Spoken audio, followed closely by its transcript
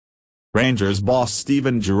Rangers boss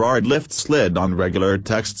Steven Gerrard lifts lid on regular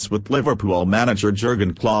texts with Liverpool manager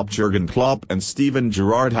Jurgen Klopp. Jurgen Klopp and Steven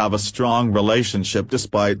Gerrard have a strong relationship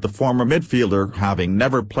despite the former midfielder having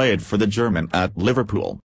never played for the German at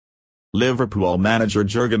Liverpool. Liverpool manager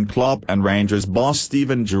Jurgen Klopp and Rangers boss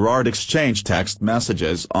Steven Gerrard exchange text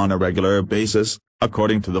messages on a regular basis,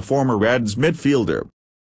 according to the former Reds midfielder.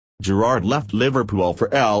 Gerrard left Liverpool for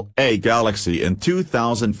LA Galaxy in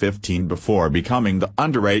 2015 before becoming the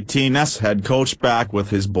under-18s head coach back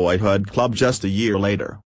with his boyhood club just a year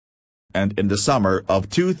later. And in the summer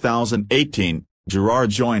of 2018,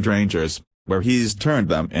 Gerrard joined Rangers, where he's turned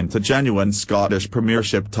them into genuine Scottish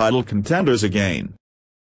Premiership title contenders again.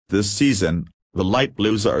 This season, the Light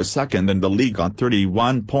Blues are second in the league on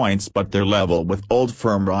 31 points, but they're level with old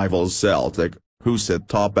firm rivals Celtic, who sit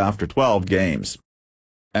top after 12 games.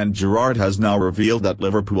 And Gerrard has now revealed that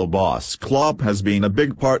Liverpool boss Klopp has been a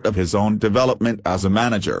big part of his own development as a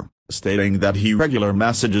manager, stating that he regularly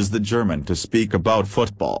messages the German to speak about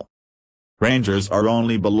football. Rangers are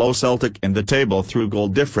only below Celtic in the table through goal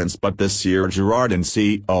difference, but this year Gerrard and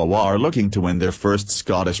CO are looking to win their first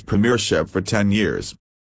Scottish Premiership for 10 years.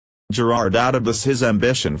 Gerrard added this: his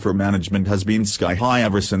ambition for management has been sky high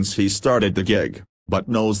ever since he started the gig, but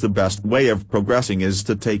knows the best way of progressing is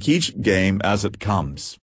to take each game as it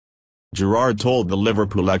comes. Gerrard told the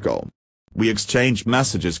Liverpool Echo, "We exchange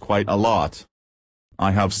messages quite a lot.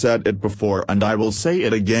 I have said it before and I will say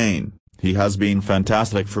it again, he has been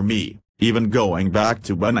fantastic for me, even going back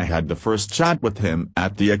to when I had the first chat with him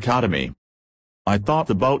at the academy. I thought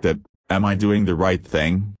about it, am I doing the right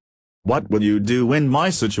thing? What would you do in my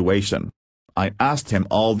situation? I asked him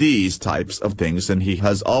all these types of things and he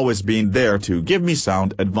has always been there to give me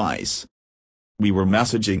sound advice. We were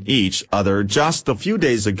messaging each other just a few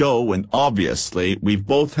days ago and obviously we've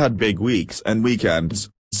both had big weeks and weekends,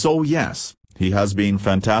 so yes, he has been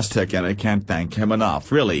fantastic and I can't thank him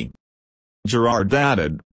enough really." Gerrard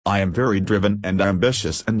added, "I am very driven and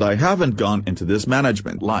ambitious and I haven't gone into this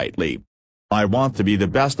management lightly. I want to be the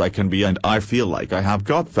best I can be and I feel like I have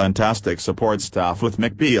got fantastic support staff with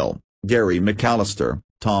McBeal, Gary McAllister,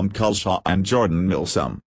 Tom Culshaw and Jordan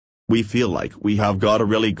Milsom. We feel like we have got a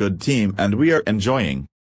really good team and we are enjoying.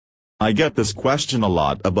 I get this question a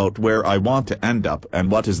lot about where I want to end up and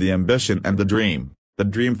what is the ambition and the dream. The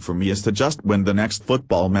dream for me is to just win the next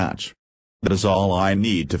football match. That is all I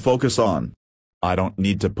need to focus on. I don't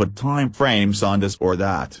need to put time frames on this or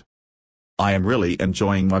that. I am really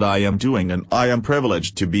enjoying what I am doing and I am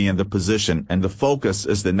privileged to be in the position and the focus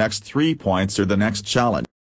is the next 3 points or the next challenge."